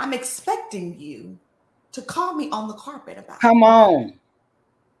 I'm expecting you to call me on the carpet about it. Come on.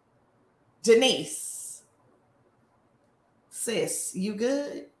 Denise, sis, you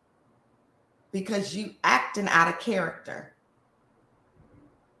good? Because you acting out of character.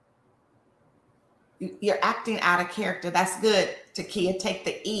 You're acting out of character. That's good, Takia. Take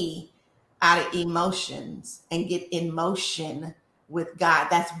the E out of emotions and get in motion with God.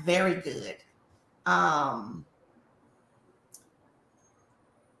 That's very good.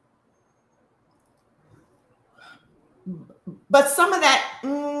 But some of that,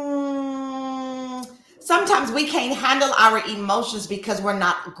 sometimes we can't handle our emotions because we're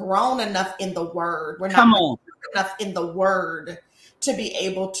not grown enough in the word. We're not enough in the word to be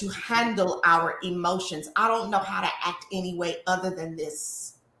able to handle our emotions. I don't know how to act any way other than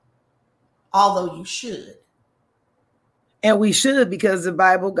this, although you should. And we should, because the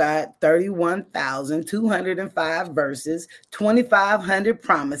Bible got 31,205 verses, 2,500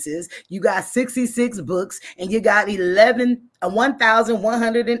 promises. You got 66 books, and you got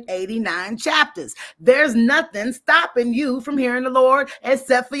 1,189 chapters. There's nothing stopping you from hearing the Lord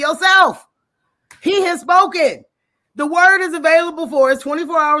except for yourself. He has spoken. The word is available for us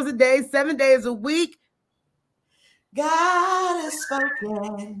 24 hours a day, 7 days a week. God has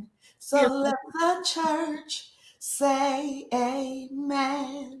spoken, so let the church say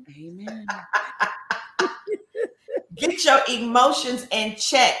amen. Amen. Get your emotions in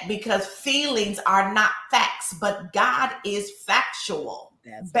check because feelings are not facts, but God is factual,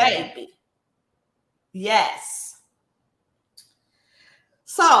 That's right. baby. Yes.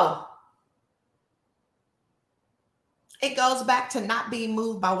 So it goes back to not being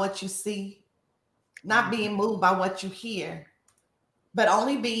moved by what you see, not being moved by what you hear, but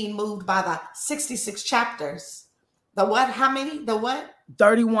only being moved by the 66 chapters. The what? How many? The what?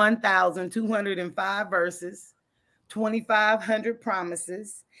 31,205 verses, 2,500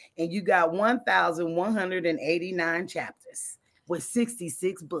 promises, and you got 1,189 chapters with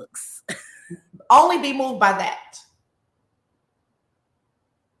 66 books. Only be moved by that.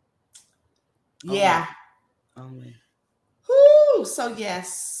 Yeah. Only. Whoo. So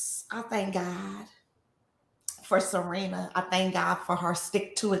yes, I thank God for Sarina. I thank God for her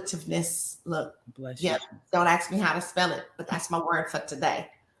stick to itiveness. Look, Bless you. don't ask me how to spell it, but that's my word for today.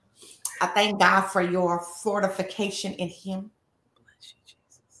 I thank God for your fortification in Him. Bless you,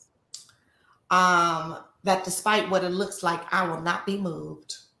 Jesus. That despite what it looks like, I will not be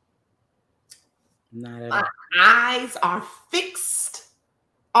moved. Not at My all. eyes are fixed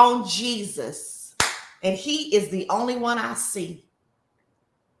on Jesus, and He is the only one I see.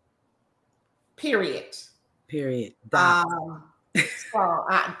 Period. Period. Dot.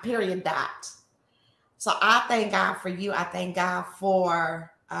 Period. Dot. So I thank God for you. I thank God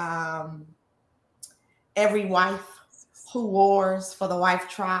for every wife who wars for the wife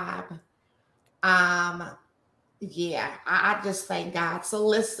tribe. Yeah, I just thank God. So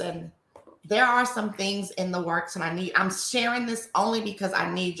listen, there are some things in the works, and I'm sharing this only because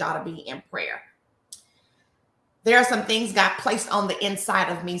I need y'all to be in prayer. There are some things God placed on the inside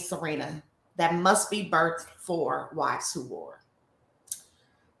of me, Sarina, that must be birthed for wives who war.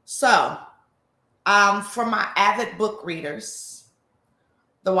 So, for my avid book readers,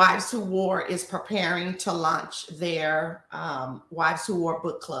 the Wives Who War is preparing to launch their Wives Who War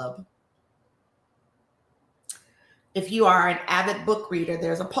book club. If you are an avid book reader,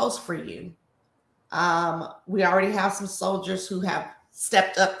 there's a post for you. We already have some soldiers who have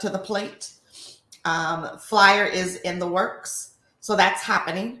stepped up to the plate. Flyer is in the works, so that's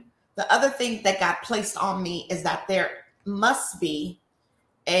happening. The other thing that got placed on me is that there must be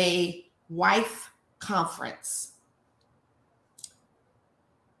a wife conference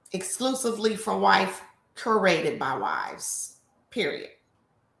exclusively for wife, curated by wives, period.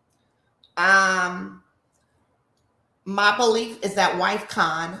 My belief is that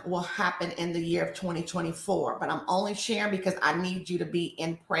WifeCon will happen in the year of 2024, but I'm only sharing because I need you to be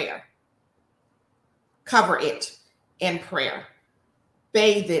in prayer. Cover it in prayer.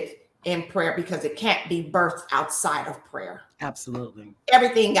 Bathe it in prayer because it can't be birthed outside of prayer. Absolutely.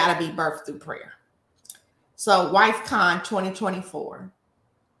 Everything got to be birthed through prayer. So WifeCon 2024.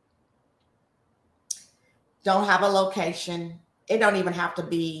 Don't have a location. It don't even have to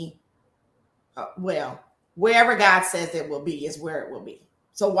be, wherever God says it will be is where it will be.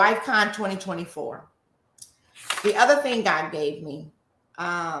 So WifeCon 2024. The other thing God gave me,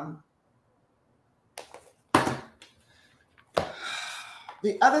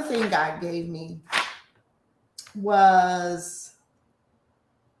 was,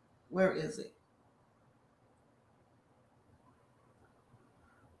 where is it?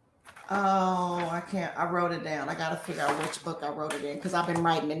 Oh, I can't. I wrote it down. I got to figure out which book I wrote it in because I've been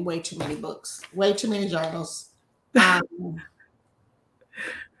writing in way too many books, way too many journals.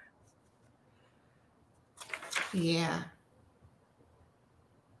 Yeah.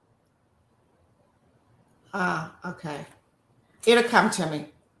 Okay. It'll come to me.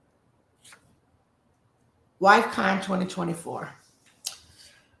 WifeCon 2024.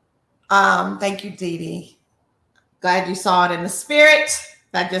 Thank you, Dee Dee. Glad you saw it in the spirit.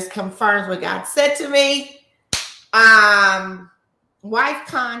 That just confirms what God said to me. WifeCon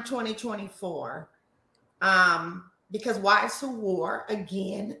 2024. Because Wives Who War,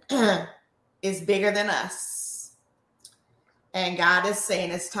 again, is bigger than us. And God is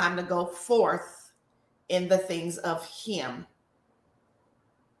saying it's time to go forth in the things of Him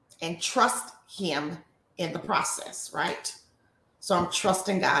and trust Him in the process, right? So I'm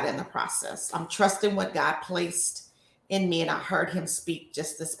trusting God in the process. I'm trusting what God placed in me, and I heard Him speak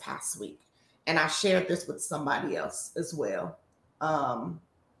just this past week. And I shared this with somebody else as well.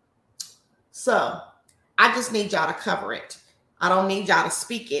 So I just need y'all to cover it. I don't need y'all to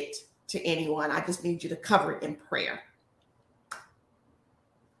speak it to anyone. I just need you to cover it in prayer.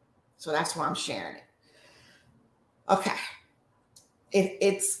 So that's why I'm sharing it. Okay.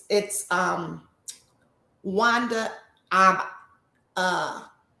 It's Wanda,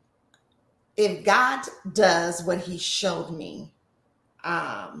 if God does what He showed me,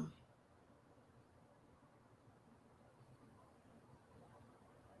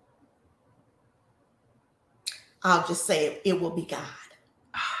 I'll just say it will be God.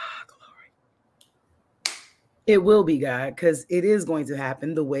 Ah, glory. It will be God, because it is going to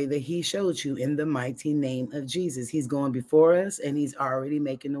happen the way that he showed you, in the mighty name of Jesus. He's going before us and he's already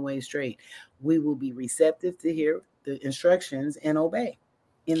making the way straight. We will be receptive to hear the instructions and obey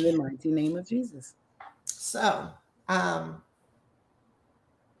in the mighty name of Jesus. So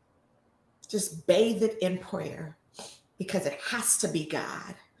just bathe it in prayer, because it has to be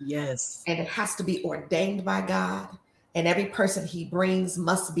God. Yes. And it has to be ordained by God. And every person he brings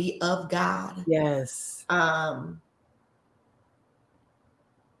must be of God. Yes.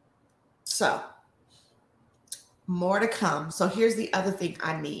 So more to come. So here's the other thing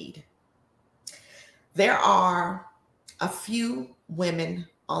I need. There are a few women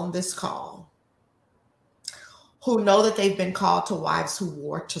on this call who know that they've been called to Wives Who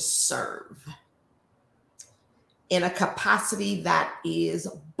War to serve in a capacity that is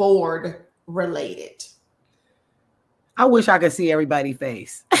board related. I wish I could see everybody's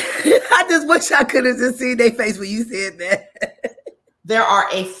face. I just wish I could have just seen their face when you said that. There are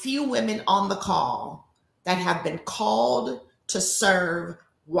a few women on the call that have been called to serve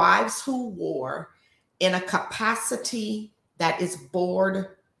Wives Who War in a capacity that is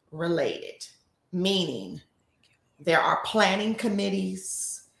board related, meaning there are planning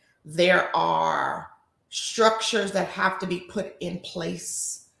committees, there are structures that have to be put in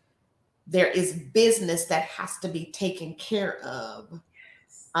place, there is business that has to be taken care of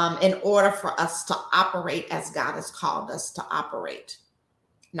in order for us to operate as God has called us to operate.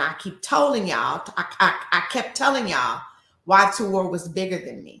 Now, I keep telling y'all, I kept telling y'all, Wives Who War was bigger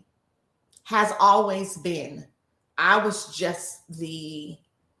than me. Has always been. I was just the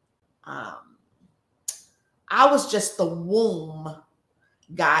womb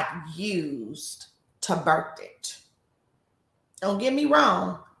God used to birth it. Don't get me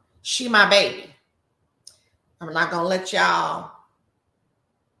wrong, she my baby. I'm not gonna let y'all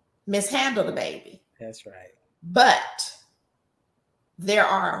mishandle the baby. That's right. But there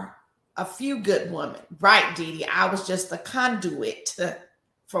are a few good women, right, Dee Dee? I was just the conduit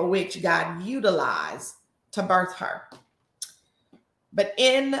for which God utilized to birth her. But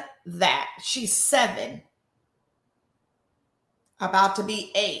in that, she's 7, about to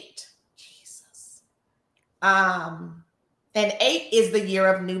be 8. Jesus. And 8 is the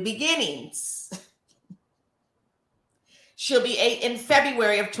year of new beginnings. She'll be 8 in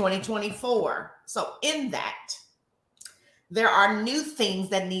February of 2024. So in that, there are new things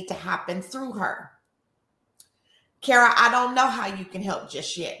that need to happen through her. Kara, I don't know how you can help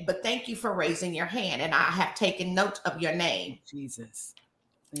just yet, but thank you for raising your hand, and I have taken note of your name. Jesus.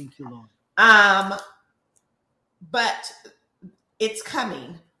 Thank you, Lord. But it's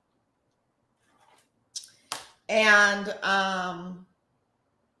coming. And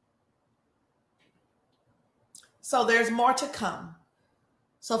so there's more to come.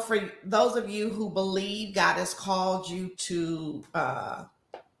 So for those of you who believe God has called you to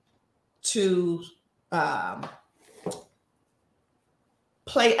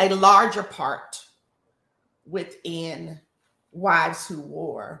play a larger part within Wives Who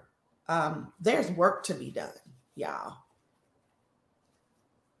War, there's work to be done, y'all.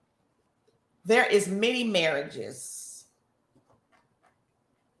 There is many marriages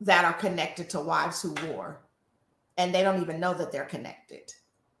that are connected to Wives Who War, and they don't even know that they're connected.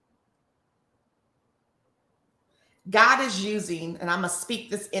 God is using, and I'm going to speak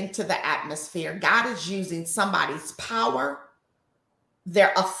this into the atmosphere, God is using somebody's power,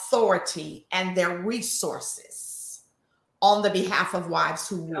 their authority, and their resources on the behalf of Wives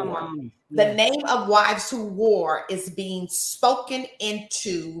Who War. Yes. The name of Wives Who War is being spoken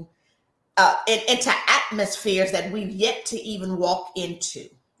into atmospheres that we've yet to even walk into.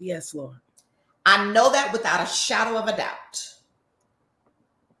 Yes, Lord. I know that without a shadow of a doubt.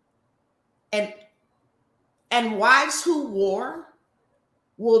 And Wives Who War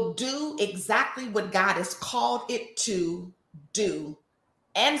will do exactly what God has called it to do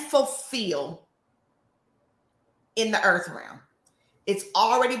and fulfill in the earth realm. It's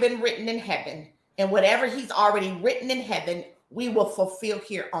already been written in heaven, and whatever he's already written in heaven, we will fulfill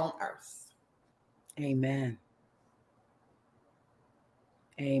here on earth. Amen.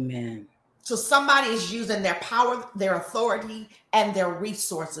 Amen. So somebody is using their power, their authority, and their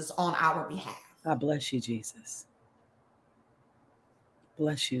resources on our behalf. I bless you, Jesus.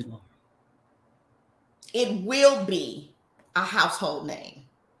 Bless you, Lord. It will be a household name.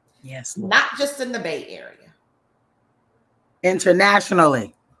 Yes, Lord. Not just in the Bay Area.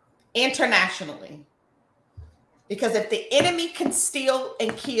 Internationally. Internationally. Because if the enemy can steal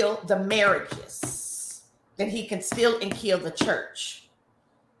and kill the marriages, then he can steal and kill the church.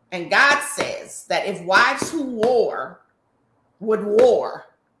 And God says that if wives who war would war,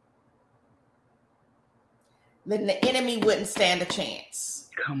 then the enemy wouldn't stand a chance.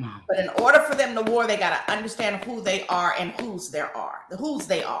 Come on. But in order for them to war, they got to understand who they are and whose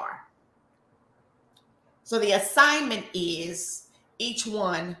they are. So the assignment is each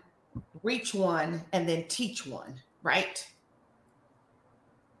one, reach one, and then teach one, right?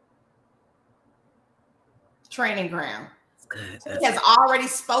 Training ground. Good. He has already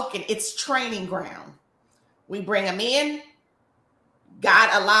spoken. It's training ground. We bring them in. God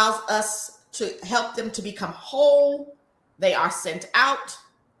allows us to help them to become whole. They are sent out.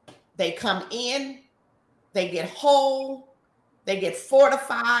 They come in. They get whole. They get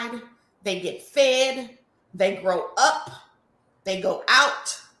fortified. They get fed. They grow up. They go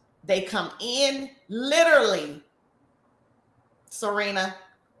out. They come in. Literally, Sarina.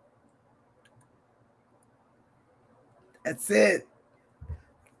 That's it.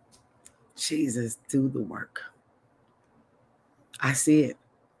 Jesus, do the work. I see it.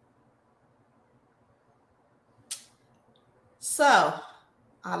 So,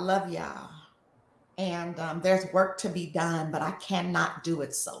 I love y'all. And there's work to be done, but I cannot do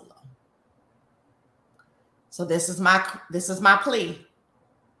it solo. So this is my plea.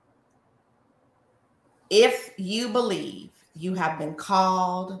 If you believe you have been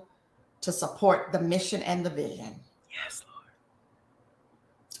called to support the mission and the vision, yes, Lord,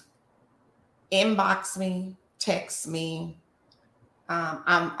 inbox me, text me.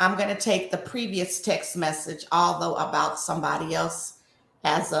 I'm going to take the previous text message, although about somebody else,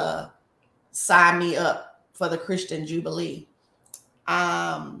 as a sign me up for the Christian Jubilee.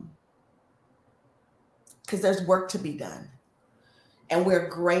 Because there's work to be done. And we're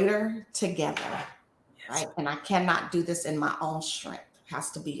greater together, yes, right? And I cannot do this in my own strength. It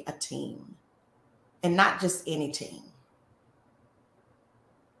has to be a team. And not just any team.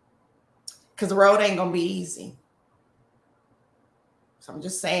 Because the road ain't going to be easy. So I'm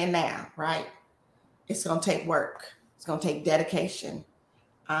just saying now, right? It's going to take work. It's going to take dedication.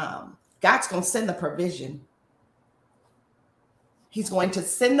 God's going to send the provision. He's going to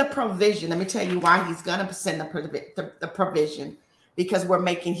send the provision. Let me tell you why he's going to send the provision. Because we're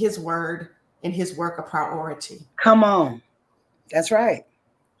making his word and his work a priority. Come on. That's right.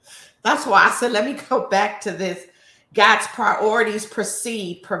 That's why I said, let me go back to this. God's priorities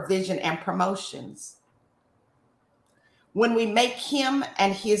precede provision and promotions. When we make him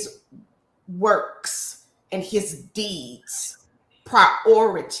and his works and his deeds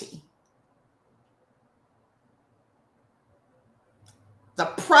priority, the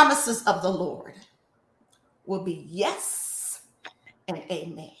promises of the Lord will be yes and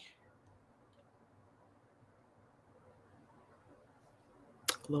amen.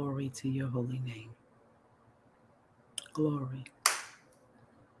 Glory to your holy name. Glory.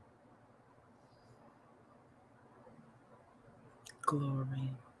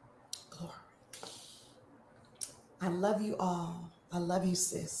 Glory. Glory. I love you all. I love you,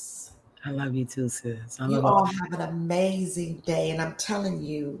 sis. I love you too, sis. You all have an amazing day. And I'm telling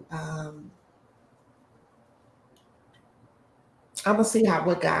you, I'm going to see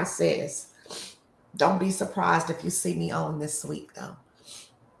what God says. Don't be surprised if you see me on this week, though.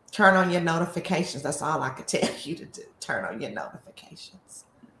 Turn on your notifications. That's all I could tell you to do. Turn on your notifications.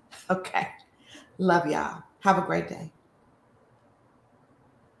 Okay. Love y'all. Have a great day.